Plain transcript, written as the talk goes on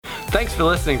Thanks for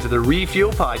listening to the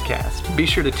Refuel Podcast. Be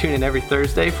sure to tune in every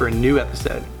Thursday for a new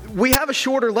episode. We have a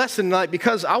shorter lesson tonight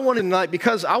because I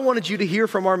wanted you to hear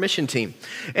from our mission team.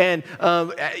 And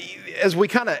as we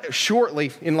kind of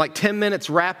shortly, in like 10 minutes,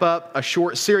 wrap up a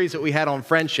short series that we had on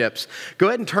friendships, go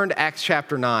ahead and turn to Acts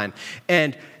chapter 9.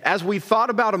 And as we thought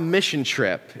about a mission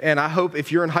trip, and I hope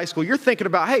if you're in high school, you're thinking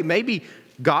about, hey, maybe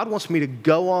God wants me to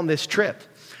go on this trip.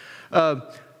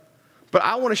 But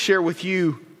I want to share with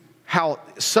you how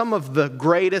some of the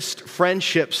greatest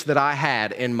friendships that I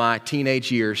had in my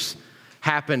teenage years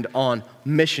happened on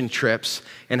mission trips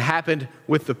and happened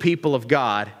with the people of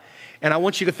God. And I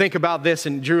want you to think about this.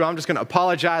 And Drew, I'm just going to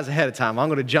apologize ahead of time. I'm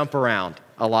going to jump around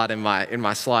a lot in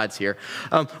my slides here.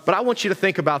 But I want you to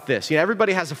think about this. You know,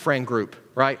 everybody has a friend group,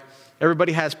 right?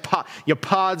 Everybody has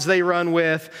pods they run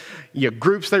with,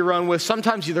 groups they run with.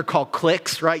 Sometimes they're called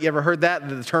cliques, right? You ever heard that,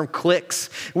 the term cliques?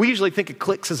 We usually think of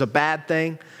cliques as a bad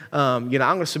thing. I'm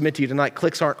going to submit to you tonight,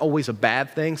 cliques aren't always a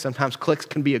bad thing. Sometimes cliques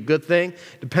can be a good thing.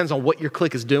 Depends on what your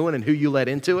clique is doing and who you let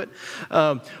into it.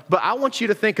 But I want you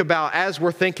to think about, as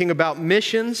we're thinking about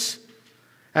missions,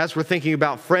 as we're thinking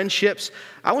about friendships,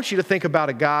 I want you to think about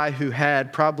a guy who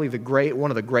had probably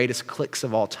one of the greatest cliques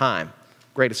of all time.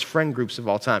 Greatest friend groups of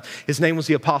all time. His name was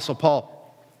the Apostle Paul.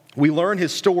 We learn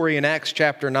his story in Acts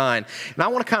chapter 9. And I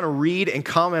want to kind of read and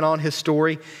comment on his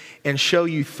story and show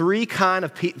you three kinds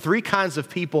of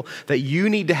people that you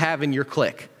need to have in your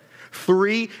clique.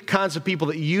 Three kinds of people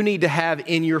that you need to have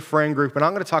in your friend group. And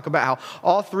I'm going to talk about how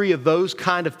all three of those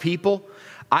kind of people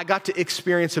I got to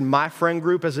experience in my friend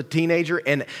group as a teenager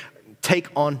and take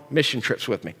on mission trips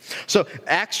with me. So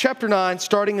Acts chapter 9,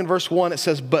 starting in verse 1, it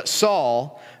says, "But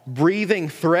Saul, breathing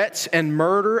threats and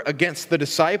murder against the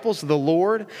disciples of the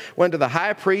Lord, went to the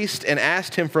high priest and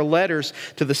asked him for letters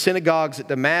to the synagogues at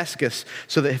Damascus,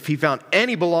 so that if he found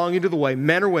any belonging to the way,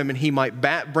 men or women, he might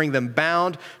bring them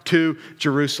bound to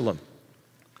Jerusalem."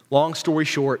 Long story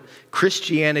short,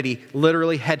 Christianity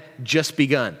literally had just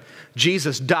begun.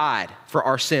 Jesus died for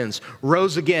our sins,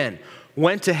 rose again,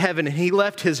 went to heaven, and he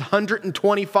left his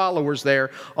 120 followers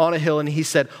there on a hill, and he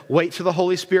said, wait till the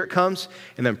Holy Spirit comes,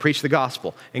 and then preach the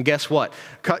gospel. And guess what?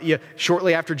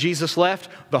 Shortly after Jesus left,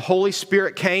 the Holy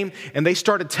Spirit came, and they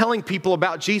started telling people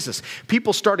about Jesus.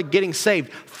 People started getting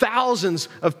saved. Thousands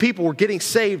of people were getting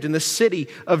saved in the city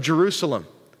of Jerusalem.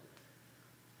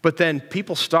 But then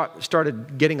people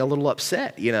started getting a little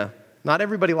upset, Not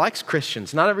everybody likes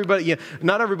Christians. Not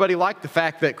everybody liked the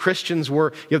fact that Christians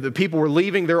were, that people were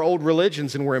leaving their old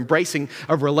religions and were embracing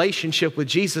a relationship with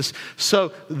Jesus.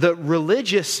 So the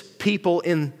religious people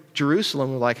in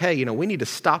Jerusalem were like, hey, we need to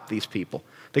stop these people.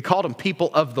 They called them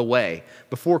people of the way.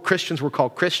 Before Christians were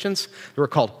called Christians, they were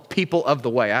called people of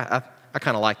the way. I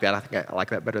kind of like that. I think I like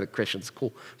that better than Christians.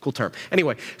 Cool term.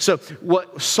 Anyway, so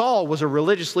Saul was a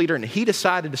religious leader, and he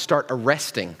decided to start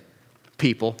arresting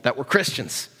people that were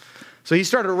Christians. So he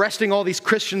started arresting all these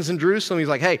Christians in Jerusalem. He's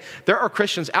like, hey, there are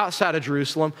Christians outside of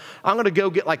Jerusalem. I'm going to go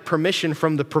get permission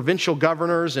from the provincial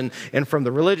governors and from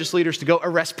the religious leaders to go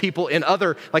arrest people in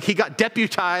he got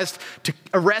deputized to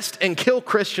arrest and kill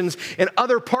Christians in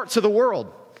other parts of the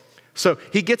world. So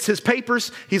he gets his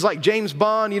papers. He's like James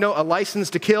Bond, a license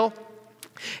to kill.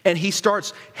 And he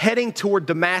starts heading toward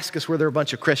Damascus where there are a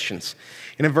bunch of Christians.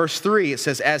 And in verse 3, it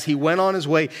says, as he went on his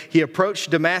way, he approached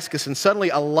Damascus, and suddenly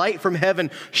a light from heaven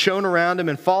shone around him,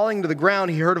 and falling to the ground,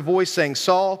 he heard a voice saying,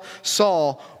 Saul,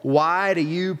 Saul, why do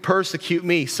you persecute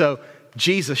me? So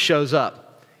Jesus shows up.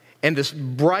 And this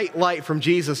bright light from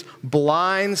Jesus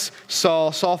blinds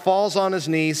Saul. Saul falls on his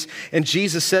knees, and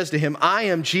Jesus says to him, I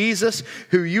am Jesus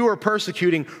who you are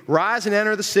persecuting. Rise and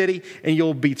enter the city, and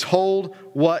you'll be told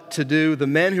what to do. The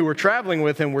men who were traveling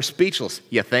with him were speechless,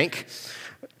 you think?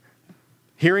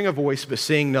 Hearing a voice, but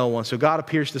seeing no one. So God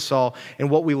appears to Saul,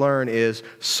 and what we learn is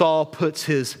Saul puts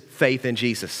his faith in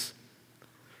Jesus.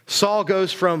 Saul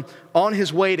goes from on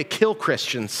his way to kill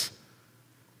Christians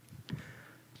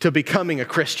to becoming a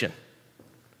Christian.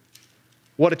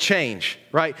 What a change,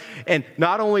 right? And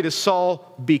not only does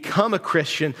Saul become a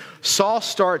Christian, Saul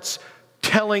starts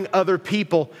telling other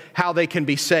people how they can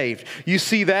be saved. You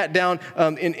see that down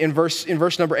in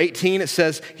verse number 18. It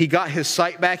says he got his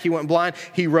sight back. He went blind.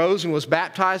 He rose and was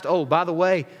baptized. Oh, by the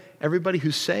way, everybody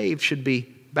who's saved should be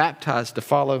baptized to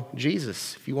follow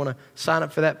Jesus. If you want to sign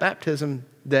up for that baptism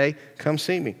day, come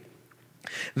see me.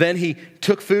 Then he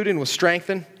took food and was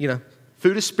strengthened.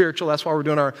 Food is spiritual. That's why we're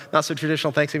doing our not so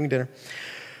traditional Thanksgiving dinner.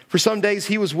 For some days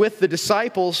he was with the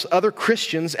disciples, other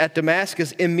Christians at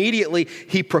Damascus. Immediately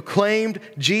he proclaimed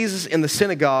Jesus in the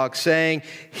synagogue, saying,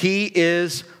 he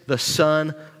is the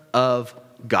Son of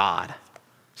God.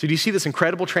 So do you see this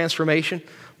incredible transformation?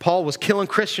 Paul was killing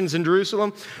Christians in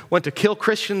Jerusalem, went to kill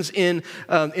Christians in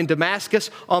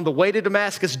Damascus. On the way to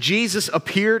Damascus, Jesus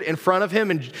appeared in front of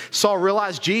him, and Saul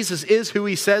realized Jesus is who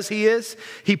he says he is.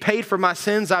 He paid for my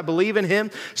sins. I believe in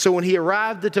him. So when he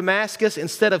arrived at Damascus,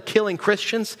 instead of killing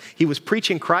Christians, he was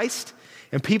preaching Christ,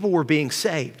 and people were being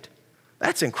saved.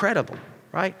 That's incredible,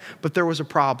 right? But there was a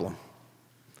problem.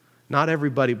 Not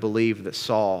everybody believed that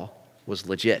Saul was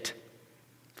legit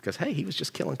because, hey, he was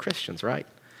just killing Christians, right?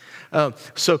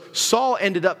 So Saul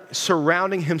ended up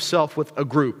surrounding himself with a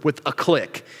group, with a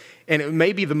clique. And it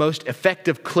may be the most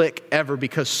effective clique ever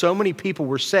because so many people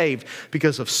were saved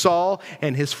because of Saul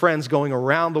and his friends going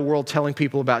around the world telling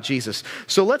people about Jesus.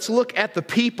 So let's look at the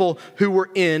people who were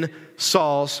in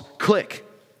Saul's clique.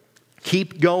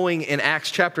 Keep going in Acts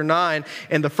chapter 9.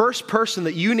 And the first person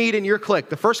that you need in your clique,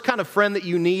 the first kind of friend that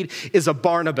you need is a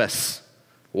Barnabas.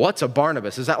 What's a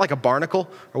Barnabas? Is that like a barnacle?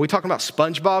 Are we talking about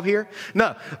SpongeBob here?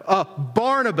 No,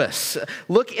 Barnabas.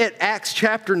 Look at Acts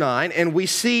chapter 9, and we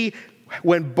see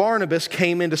when Barnabas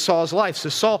came into Saul's life. So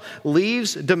Saul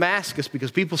leaves Damascus because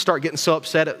people start getting so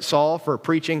upset at Saul for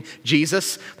preaching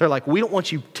Jesus. They're like, we don't want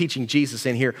you teaching Jesus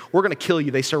in here. We're going to kill you.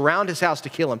 They surround his house to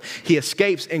kill him. He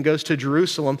escapes and goes to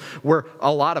Jerusalem where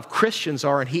a lot of Christians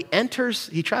are. And he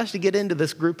tries to get into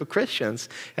this group of Christians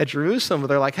at Jerusalem.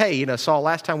 They're like, hey, Saul,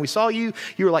 last time we saw you,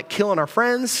 you were like killing our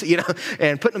friends,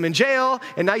 and putting them in jail.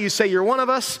 And now you say you're one of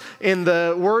us. In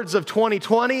the words of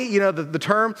 2020, the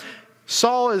term,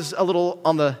 Saul is a little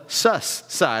on the sus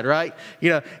side, right?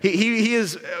 He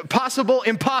is a possible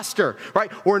imposter, right?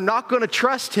 We're not going to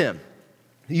trust him.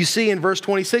 You see in verse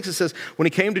 26, it says, when he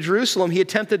came to Jerusalem, he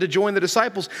attempted to join the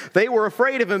disciples. They were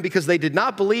afraid of him because they did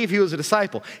not believe he was a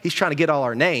disciple. He's trying to get all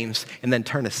our names and then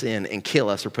turn us in and kill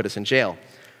us or put us in jail.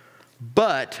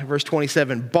 But, verse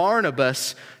 27,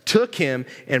 Barnabas took him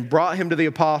and brought him to the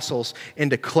apostles and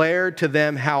declared to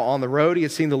them how on the road he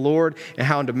had seen the Lord and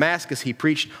how in Damascus he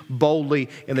preached boldly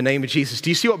in the name of Jesus. Do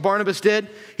you see what Barnabas did?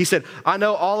 He said, I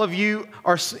know all of you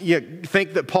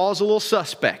think that Paul's a little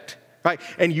suspect, right?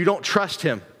 And you don't trust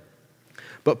him.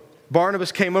 But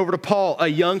Barnabas came over to Paul, a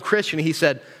young Christian, and he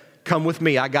said, come with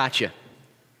me, I got you.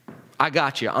 I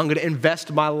got you. I'm going to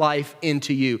invest my life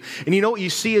into you. And you know what you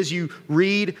see as you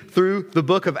read through the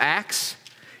book of Acts?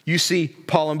 You see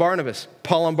Paul and Barnabas.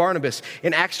 Paul and Barnabas.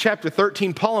 In Acts chapter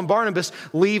 13, Paul and Barnabas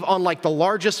leave on like the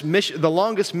longest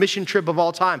mission trip of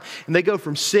all time. And they go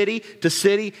from city to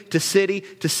city to city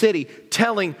to city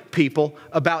telling people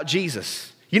about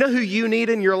Jesus. You know who you need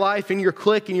in your life, in your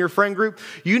clique, in your friend group?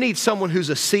 You need someone who's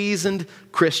a seasoned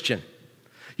Christian.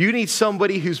 You need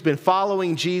somebody who's been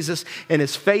following Jesus and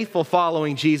is faithful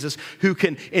following Jesus who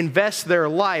can invest their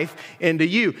life into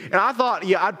you. And I thought,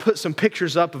 I'd put some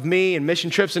pictures up of me and mission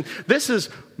trips. And this is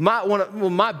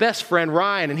my best friend,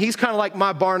 Ryan, and he's kind of like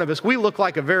my Barnabas. We look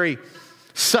like a very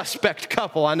suspect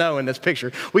couple, I know, in this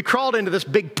picture. We crawled into this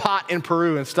big pot in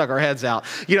Peru and stuck our heads out.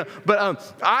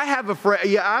 But I have a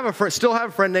friend, still have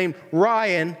a friend named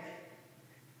Ryan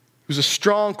who's a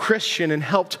strong Christian and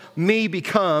helped me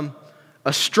become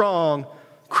a strong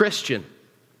Christian.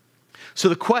 So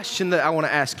the question that I want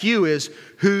to ask you is,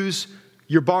 who's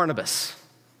your Barnabas?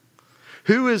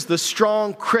 Who is the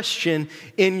strong Christian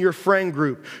in your friend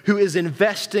group who is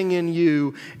investing in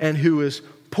you and who is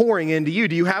pouring into you?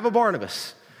 Do you have a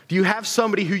Barnabas? Do you have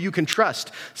somebody who you can trust?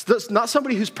 It's not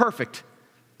somebody who's perfect.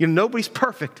 Nobody's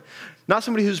perfect. Not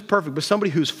somebody who's perfect, but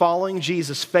somebody who's following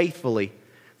Jesus faithfully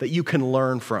that you can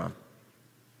learn from.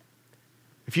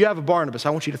 If you have a Barnabas, I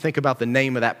want you to think about the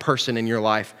name of that person in your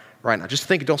life right now. Just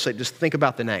think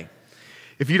about the name.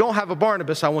 If you don't have a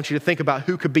Barnabas, I want you to think about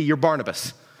who could be your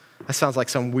Barnabas. That sounds like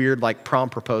some weird prom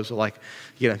proposal,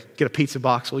 get a pizza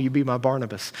box, will you be my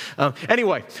Barnabas?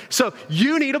 Anyway, so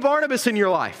you need a Barnabas in your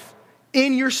life,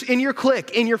 in your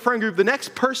clique, in your friend group. The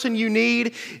next person you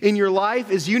need in your life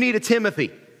is you need a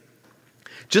Timothy.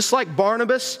 Just like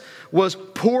Barnabas was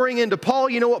pouring into Paul,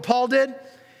 you know what Paul did?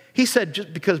 He said,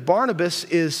 just because Barnabas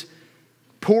is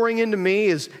pouring into me,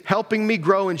 is helping me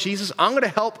grow in Jesus, I'm going to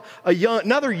help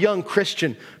another young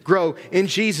Christian grow in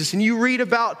Jesus. And you read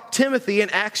about Timothy in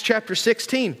Acts chapter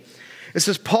 16. It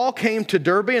says, Paul came to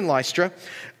Derbe and Lystra,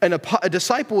 and a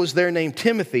disciple was there named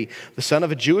Timothy, the son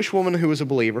of a Jewish woman who was a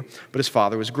believer, but his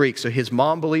father was Greek. So his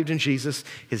mom believed in Jesus.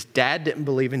 His dad didn't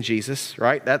believe in Jesus,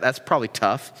 right? That's probably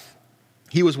tough.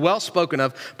 He was well spoken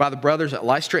of by the brothers at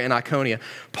Lystra and Iconium.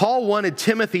 Paul wanted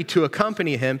Timothy to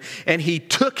accompany him, and he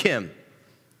took him.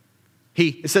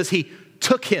 It says he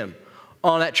took him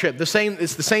on that trip.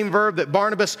 It's the same verb that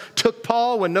Barnabas took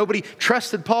Paul when nobody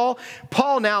trusted Paul.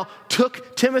 Paul now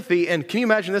took Timothy, and can you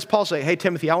imagine this? Paul said, hey,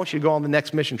 Timothy, I want you to go on the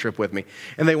next mission trip with me.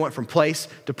 And they went from place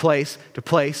to place to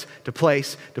place to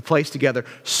place to place together,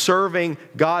 serving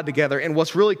God together. And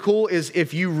what's really cool is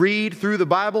if you read through the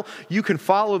Bible, you can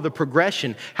follow the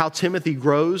progression, how Timothy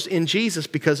grows in Jesus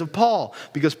because of Paul.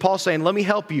 Because Paul's saying, let me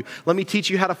help you. Let me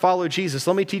teach you how to follow Jesus.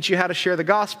 Let me teach you how to share the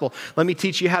gospel. Let me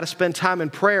teach you how to spend time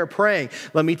in prayer, praying.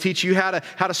 Let me teach you how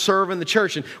to serve in the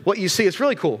church. And what you see, it's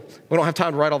really cool. We don't have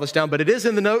time to write all this down, but it is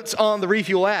in the notes on the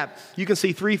Refuel app. You can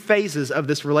see 3 phases of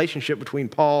this relationship between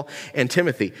Paul and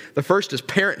Timothy. The first is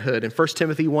parenthood. In 1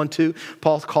 Timothy 1:2,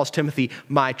 Paul calls Timothy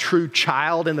my true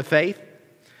child in the faith.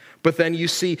 But then you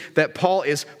see that Paul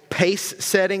is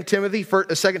pace-setting Timothy. 2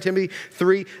 Timothy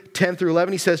 3:10 through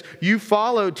 11, he says, you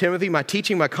followed, Timothy, my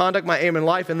teaching, my conduct, my aim in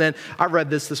life. And then I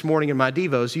read this morning in my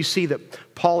Devos. You see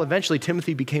that Paul eventually,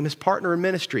 Timothy became his partner in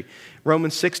ministry.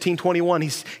 Romans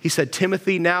 16:21, he said,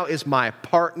 Timothy now is my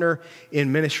partner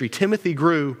in ministry. Timothy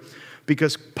grew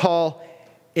because Paul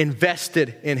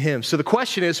invested in him. So the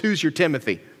question is, who's your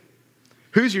Timothy?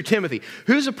 Who's your Timothy?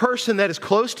 Who's a person that is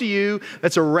close to you,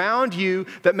 that's around you,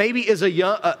 that maybe is a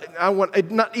young,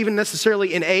 not even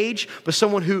necessarily in age, but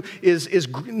someone who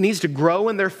needs to grow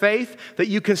in their faith, that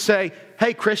you can say,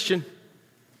 hey, Christian,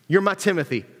 you're my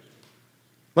Timothy.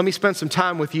 Let me spend some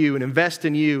time with you and invest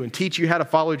in you and teach you how to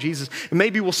follow Jesus. And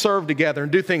maybe we'll serve together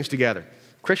and do things together.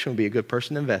 Christian would be a good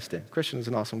person to invest in. Christian is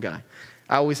an awesome guy.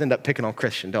 I always end up picking on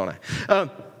Christian, don't I?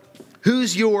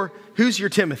 Who's your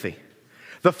Timothy?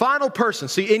 The final person,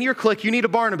 see, in your clique, you need a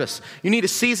Barnabas. You need a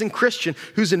seasoned Christian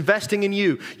who's investing in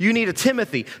you. You need a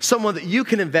Timothy, someone that you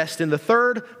can invest in. The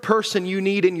third person you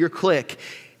need in your clique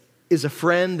is a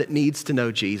friend that needs to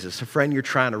know Jesus, a friend you're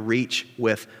trying to reach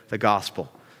with the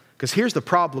gospel. Because here's the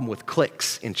problem with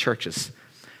cliques in churches.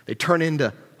 They turn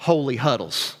into holy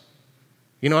huddles.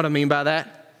 You know what I mean by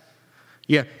that?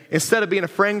 Yeah, instead of being a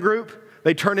friend group,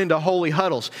 they turn into holy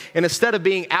huddles. And instead of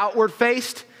being outward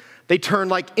faced, they turn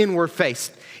like inward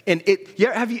faced. And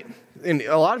and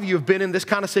a lot of you have been in this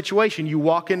kind of situation. You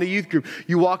walk into youth group,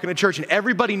 you walk into church, and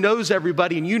everybody knows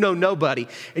everybody, and you know nobody,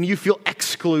 and you feel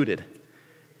excluded.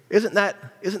 Isn't that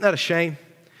a shame?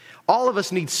 All of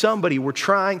us need somebody we're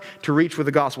trying to reach with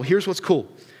the gospel. Here's what's cool.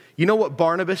 You know what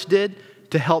Barnabas did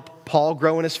to help Paul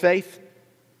grow in his faith?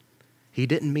 He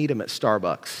didn't meet him at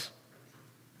Starbucks.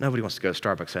 Nobody wants to go to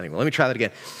Starbucks anymore. Let me try that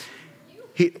again.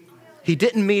 He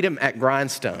didn't meet him at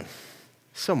Grindstone.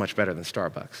 So much better than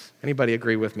Starbucks. Anybody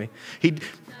agree with me?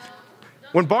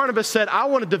 When Barnabas said, I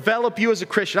want to develop you as a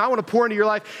Christian, I want to pour into your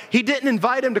life, he didn't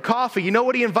invite him to coffee. You know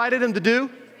what he invited him to do?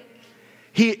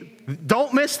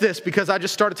 Don't miss this because I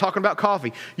just started talking about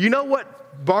coffee. You know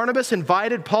what Barnabas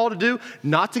invited Paul to do?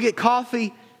 Not to get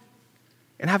coffee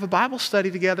and have a Bible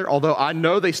study together, although I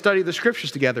know they study the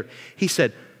scriptures together. He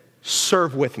said,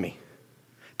 serve with me.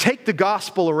 Take the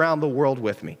gospel around the world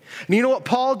with me. And you know what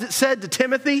Paul said to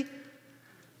Timothy?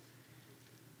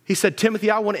 He said,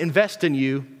 Timothy, I want to invest in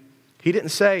you. He didn't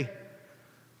say,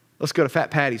 let's go to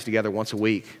Fat Patty's together once a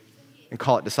week and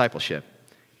call it discipleship.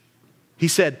 He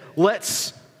said,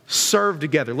 let's serve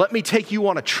together. Let me take you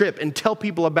on a trip and tell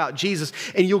people about Jesus,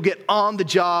 and you'll get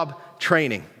on-the-job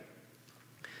training.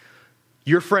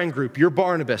 Your friend group, your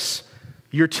Barnabas,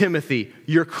 your Timothy,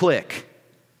 your clique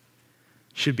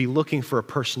should be looking for a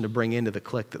person to bring into the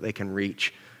clique that they can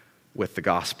reach with the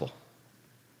gospel.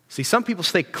 See, some people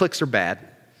think cliques are bad,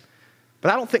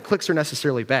 but I don't think cliques are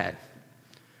necessarily bad.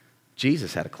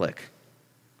 Jesus had a clique,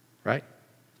 right?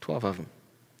 12 of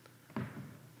them.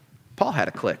 Paul had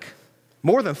a clique.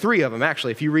 More than 3 of them,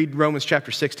 actually. If you read Romans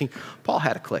chapter 16, Paul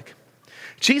had a clique.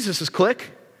 Jesus'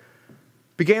 clique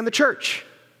began the church.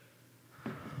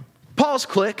 Paul's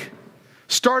clique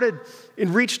started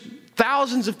and reached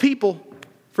thousands of people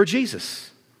for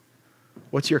Jesus.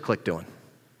 What's your clique doing?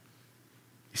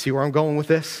 You see where I'm going with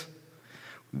this?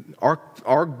 Our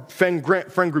friend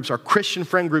groups, our Christian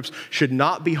friend groups should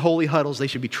not be holy huddles. They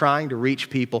should be trying to reach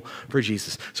people for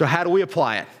Jesus. So how do we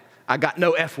apply it? I got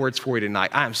no F words for you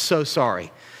tonight. I am so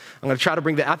sorry. I'm going to try to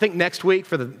bring that. I think next week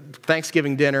for the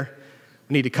Thanksgiving dinner,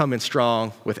 we need to come in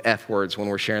strong with F words when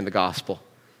we're sharing the gospel.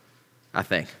 I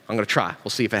think. I'm going to try.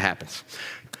 We'll see if it happens.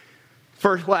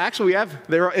 First, well, actually,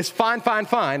 it's fine.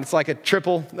 It's like a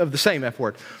triple of the same F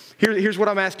word. Here's what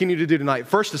I'm asking you to do tonight.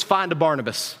 First is find a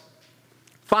Barnabas.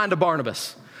 Find a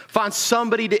Barnabas. Find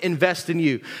somebody to invest in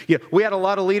you. Yeah, we had a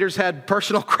lot of leaders had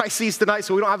personal crises tonight,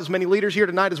 so we don't have as many leaders here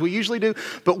tonight as we usually do.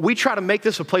 But we try to make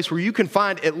this a place where you can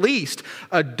find at least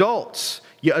adults,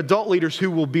 adult leaders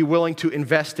who will be willing to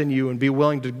invest in you and be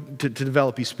willing to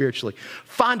develop you spiritually.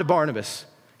 Find a Barnabas.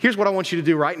 Here's what I want you to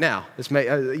do right now.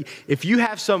 If you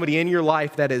have somebody in your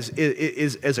life that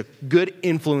is a good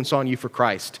influence on you for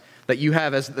Christ, that you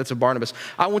have that's a Barnabas,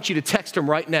 I want you to text them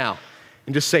right now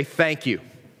and just say thank you.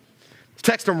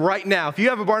 Text them right now. If you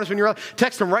have a Barnabas in your life,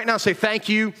 text them right now and say thank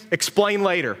you, explain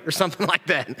later, or something like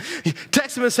that.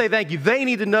 Text them and say thank you. They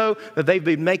need to know that they've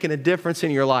been making a difference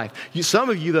in your life. Some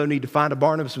of you, though, need to find a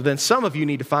Barnabas, but then some of you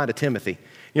need to find a Timothy.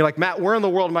 You're like, Matt, where in the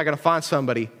world am I going to find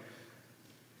somebody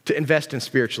to invest in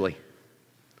spiritually?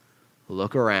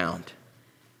 Look around.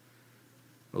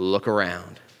 Look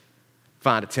around.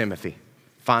 Find a Timothy.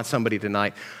 Find somebody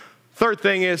tonight. Third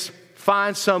thing is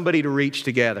find somebody to reach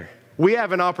together. We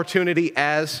have an opportunity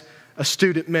as a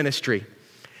student ministry,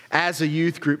 as a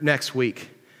youth group next week,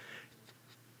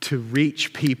 to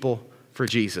reach people for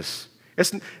Jesus.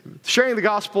 Sharing the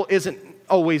gospel isn't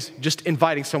always just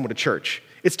inviting someone to church.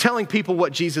 It's telling people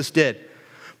what Jesus did.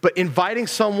 But inviting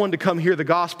someone to come hear the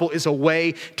gospel is a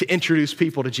way to introduce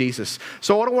people to Jesus.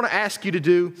 So what I want to ask you to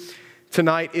do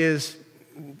tonight is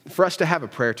for us to have a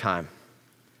prayer time.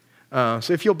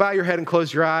 So if you'll bow your head and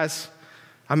close your eyes.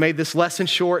 I made this lesson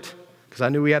short because I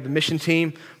knew we had the mission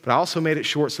team, but I also made it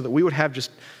short so that we would have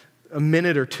just a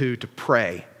minute or two to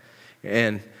pray.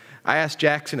 And I asked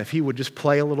Jackson if he would just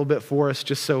play a little bit for us,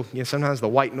 just so, sometimes the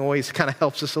white noise kind of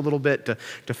helps us a little bit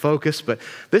to focus. But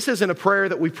this isn't a prayer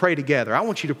that we pray together. I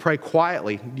want you to pray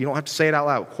quietly. You don't have to say it out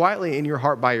loud. Quietly in your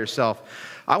heart by yourself.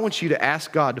 I want you to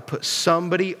ask God to put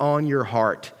somebody on your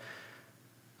heart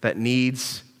that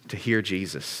needs to hear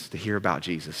Jesus, to hear about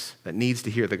Jesus, that needs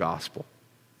to hear the gospel.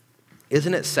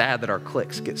 Isn't it sad that our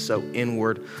cliques get so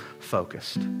inward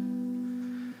focused?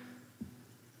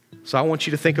 So I want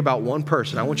you to think about one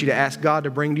person. I want you to ask God to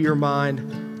bring to your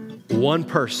mind one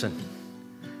person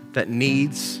that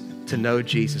needs to know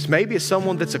Jesus. Maybe it's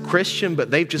someone that's a Christian,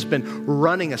 but they've just been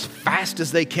running as fast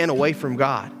as they can away from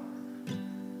God.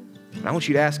 And I want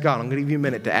you to ask God, I'm going to give you a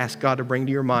minute to ask God to bring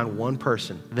to your mind one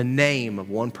person, the name of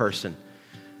one person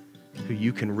who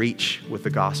you can reach with the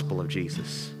gospel of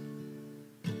Jesus.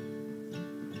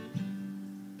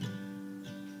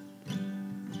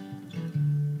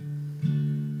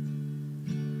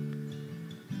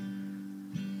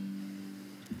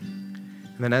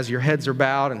 And then as your heads are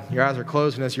bowed and your eyes are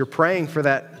closed, and as you're praying for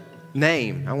that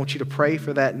name, I want you to pray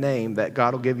for that name, that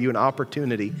God will give you an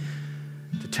opportunity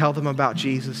to tell them about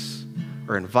Jesus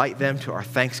or invite them to our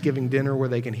Thanksgiving dinner where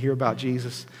they can hear about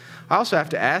Jesus. I also have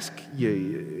to ask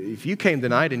you, if you came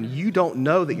tonight and you don't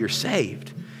know that you're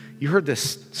saved, you heard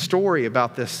this story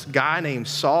about this guy named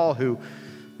Saul who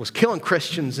was killing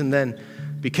Christians and then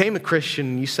became a Christian,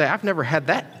 and you say, I've never had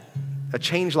a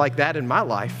change like that in my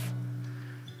life.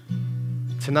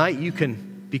 Tonight you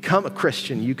can become a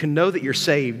Christian. You can know that you're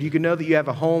saved. You can know that you have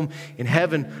a home in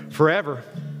heaven forever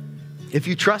if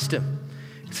you trust Him.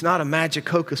 It's not a magic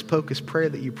hocus pocus prayer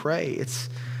that you pray. It's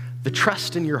the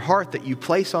trust in your heart that you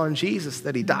place on Jesus,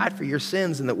 that He died for your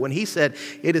sins, and that when He said,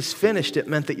 it is finished, it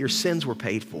meant that your sins were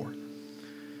paid for.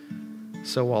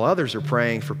 So while others are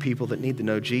praying for people that need to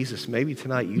know Jesus, maybe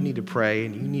tonight you need to pray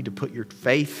and you need to put your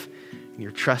faith and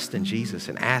your trust in Jesus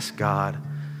and ask God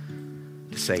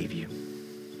to save you.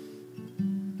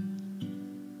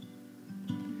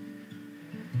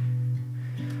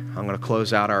 I'm going to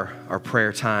close out our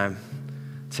prayer time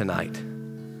tonight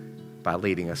by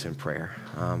leading us in prayer.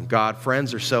 God,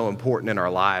 friends are so important in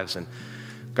our lives. And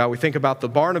God, we think about the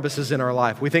Barnabases in our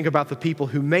life. We think about the people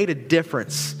who made a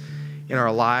difference in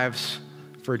our lives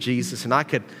for Jesus. And I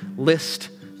could list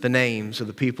the names of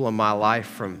the people in my life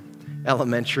from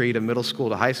elementary to middle school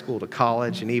to high school to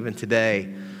college and even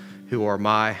today who are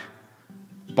my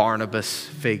Barnabas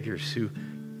figures who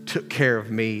took care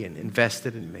of me and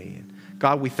invested in me. And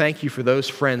God, we thank you for those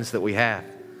friends that we have.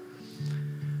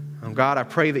 God, I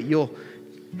pray that you'll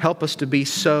help us to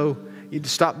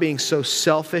stop being so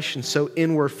selfish and so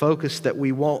inward focused that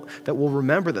we'll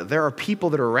remember that there are people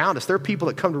that are around us. There are people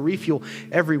that come to Refuel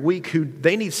every week who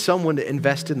they need someone to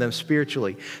invest in them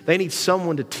spiritually. They need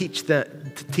someone to teach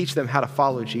them how to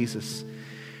follow Jesus.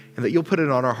 And that you'll put it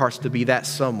on our hearts to be that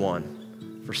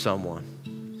someone for someone.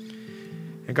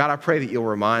 And God, I pray that you'll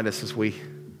remind us as we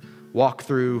walk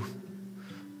through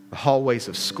the hallways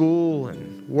of school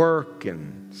and work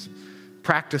and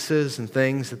practices and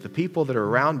things, that the people that are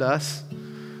around us,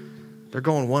 they're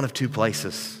going one of two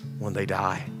places when they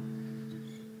die.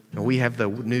 And we have the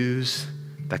news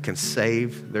that can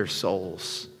save their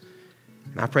souls.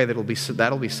 And I pray that'll be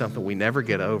something we never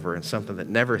get over and something that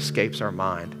never escapes our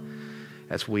mind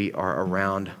as we are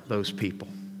around those people.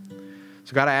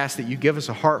 So God, I ask that you give us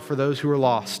a heart for those who are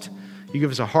lost. You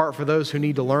give us a heart for those who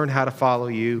need to learn how to follow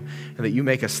you, and that you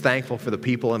make us thankful for the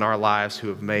people in our lives who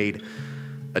have made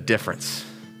a difference.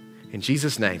 In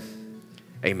Jesus' name,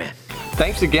 amen.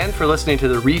 Thanks again for listening to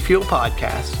the Refuel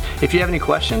Podcast. If you have any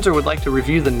questions or would like to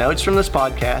review the notes from this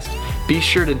podcast, be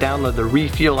sure to download the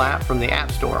Refuel app from the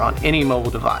App Store on any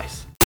mobile device.